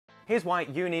Here's why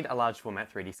you need a large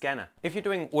format 3D scanner. If you're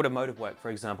doing automotive work, for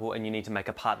example, and you need to make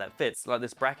a part that fits, like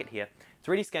this bracket here,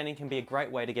 3D scanning can be a great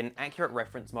way to get an accurate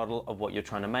reference model of what you're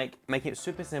trying to make, making it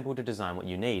super simple to design what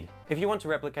you need. If you want to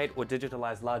replicate or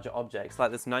digitalize larger objects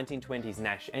like this 1920s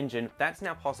Nash engine, that's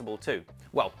now possible too.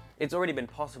 Well, it's already been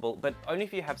possible, but only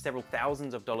if you have several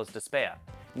thousands of dollars to spare.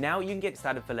 Now you can get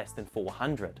started for less than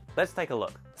 $400. Let's take a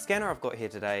look. The scanner I've got here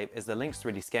today is the Lynx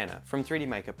 3D scanner from 3D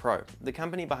Maker Pro, the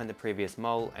company behind the previous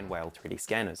Mole and Whale 3D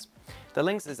scanners. The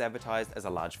Lynx is advertised as a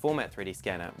large format 3D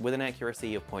scanner with an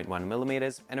accuracy of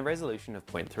 0.1mm and a resolution of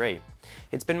 0.3.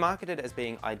 It's been marketed as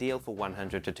being ideal for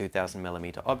 100 to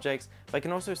 2000mm objects, but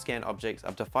can also scan objects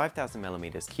up to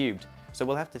 5000mm cubed, so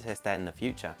we'll have to test that in the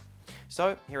future.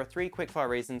 So here are 3 quickfire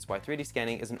reasons why 3D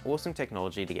scanning is an awesome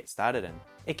technology to get started in.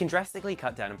 It can drastically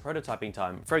cut down on prototyping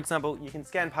time. For example, you can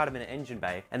scan part of an engine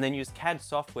bay and then use CAD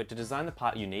software to design the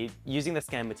part you need using the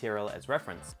scan material as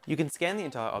reference. You can scan the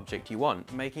entire object you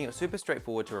want, making it super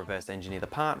straightforward to reverse engineer the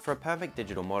part for a perfect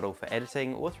digital model for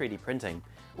editing or 3D printing.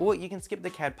 Or you can skip the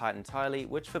CAD part entirely,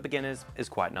 which for beginners is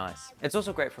quite nice. It's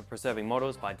also great for preserving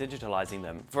models by digitalizing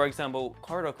them. For example,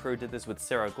 Corridor Crew did this with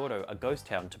Cerro Gordo, a ghost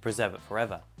town, to preserve it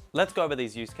forever. Let's go over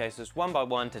these use cases one by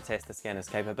one to test the scanner's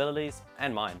capabilities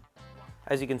and mine.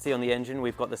 As you can see on the engine,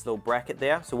 we've got this little bracket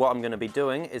there. So what I'm going to be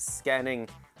doing is scanning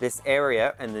this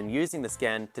area and then using the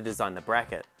scan to design the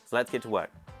bracket. So let's get to work.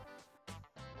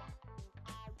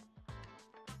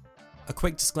 A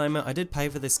quick disclaimer, I did pay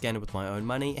for this scanner with my own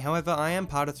money, however I am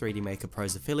part of 3D Maker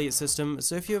Pro's affiliate system,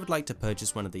 so if you would like to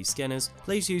purchase one of these scanners,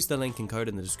 please use the link and code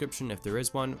in the description if there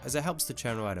is one, as it helps the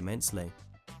channel out immensely.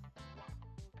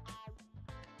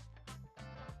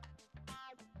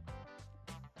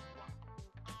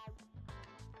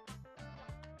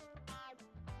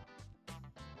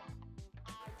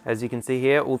 As you can see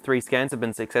here, all 3 scans have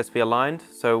been successfully aligned,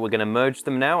 so we're going to merge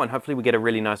them now and hopefully we get a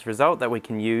really nice result that we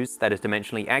can use that is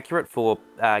dimensionally accurate for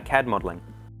CAD modeling.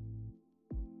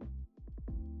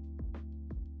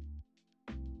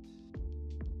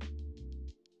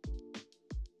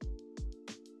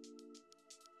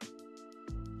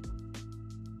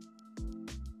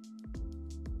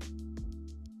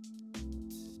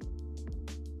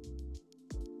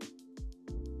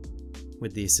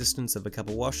 With the assistance of a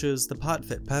couple washers, the part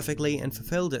fit perfectly and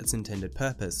fulfilled its intended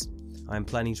purpose. I am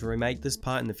planning to remake this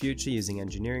part in the future using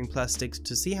engineering plastics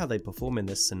to see how they perform in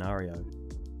this scenario.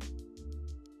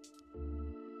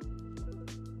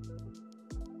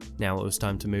 Now it was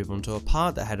time to move on to a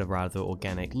part that had a rather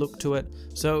organic look to it,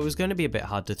 so it was going to be a bit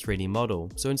hard to 3D model,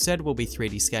 so instead we'll be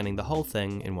 3D scanning the whole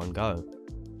thing in one go.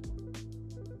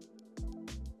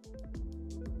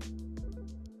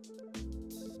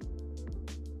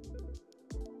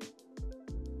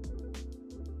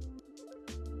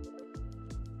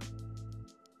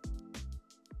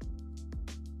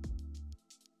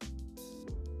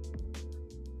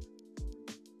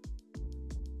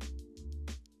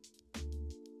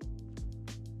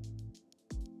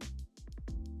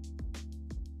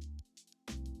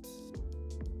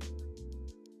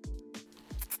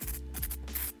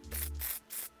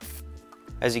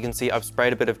 As you can see, I've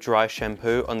sprayed a bit of dry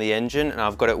shampoo on the engine and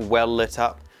I've got it well lit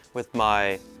up with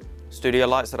my studio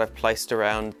lights that I've placed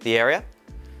around the area.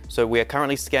 So we are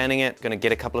currently scanning it, going to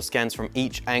get a couple of scans from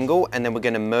each angle and then we're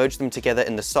going to merge them together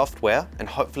in the software and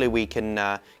hopefully we can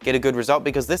get a good result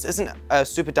because this isn't a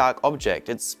super dark object,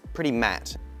 it's pretty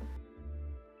matte.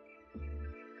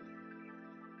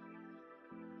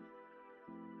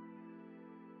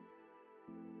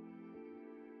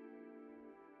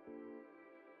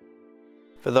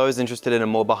 For those interested in a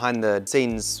more behind the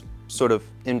scenes sort of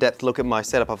in-depth look at my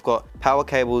setup, I've got power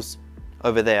cables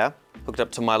over there hooked up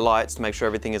to my lights to make sure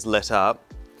everything is lit up.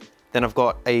 Then I've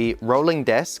got a rolling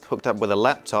desk hooked up with a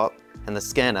laptop and the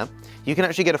scanner. You can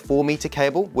actually get a 4-meter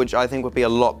cable, which I think would be a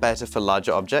lot better for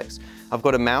larger objects. I've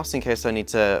got a mouse in case I need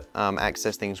to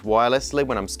access things wirelessly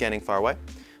when I'm scanning far away.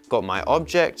 I've got my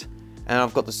object and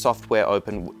I've got the software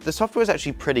open. The software is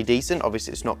actually pretty decent.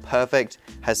 Obviously it's not perfect,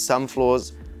 has some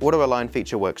flaws. Auto align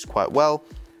feature works quite well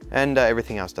and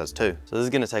everything else does too. So this is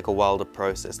going to take a while to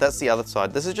process. That's the other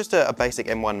side. This is just a basic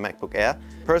M1 MacBook Air.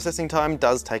 Processing time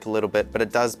does take a little bit, but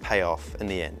it does pay off in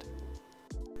the end.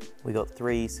 We got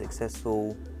 3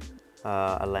 successful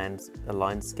aligned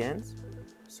scans.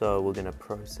 So we're going to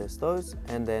process those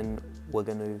and then we're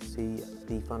going to see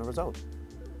the final result.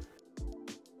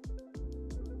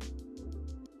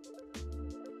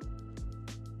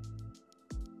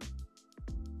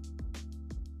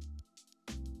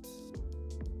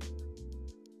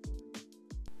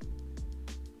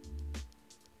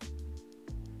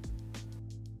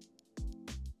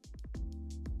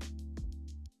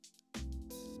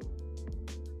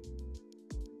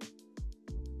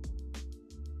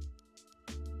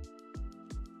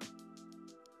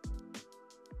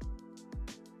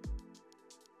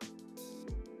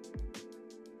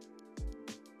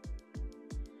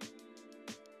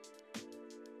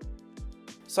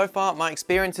 So far, my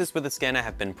experiences with the scanner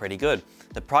have been pretty good.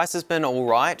 The price has been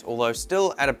alright, although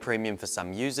still at a premium for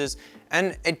some users,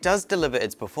 and it does deliver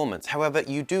its performance. However,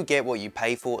 you do get what you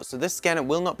pay for, so this scanner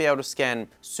will not be able to scan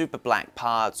super black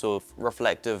parts or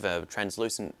reflective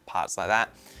translucent parts like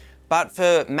that. But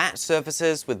for matte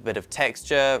surfaces with a bit of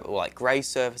texture, or like grey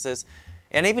surfaces,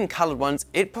 and even coloured ones,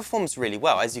 it performs really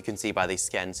well, as you can see by these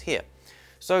scans here.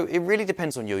 So it really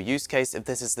depends on your use case if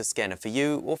this is the scanner for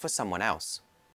you or for someone else.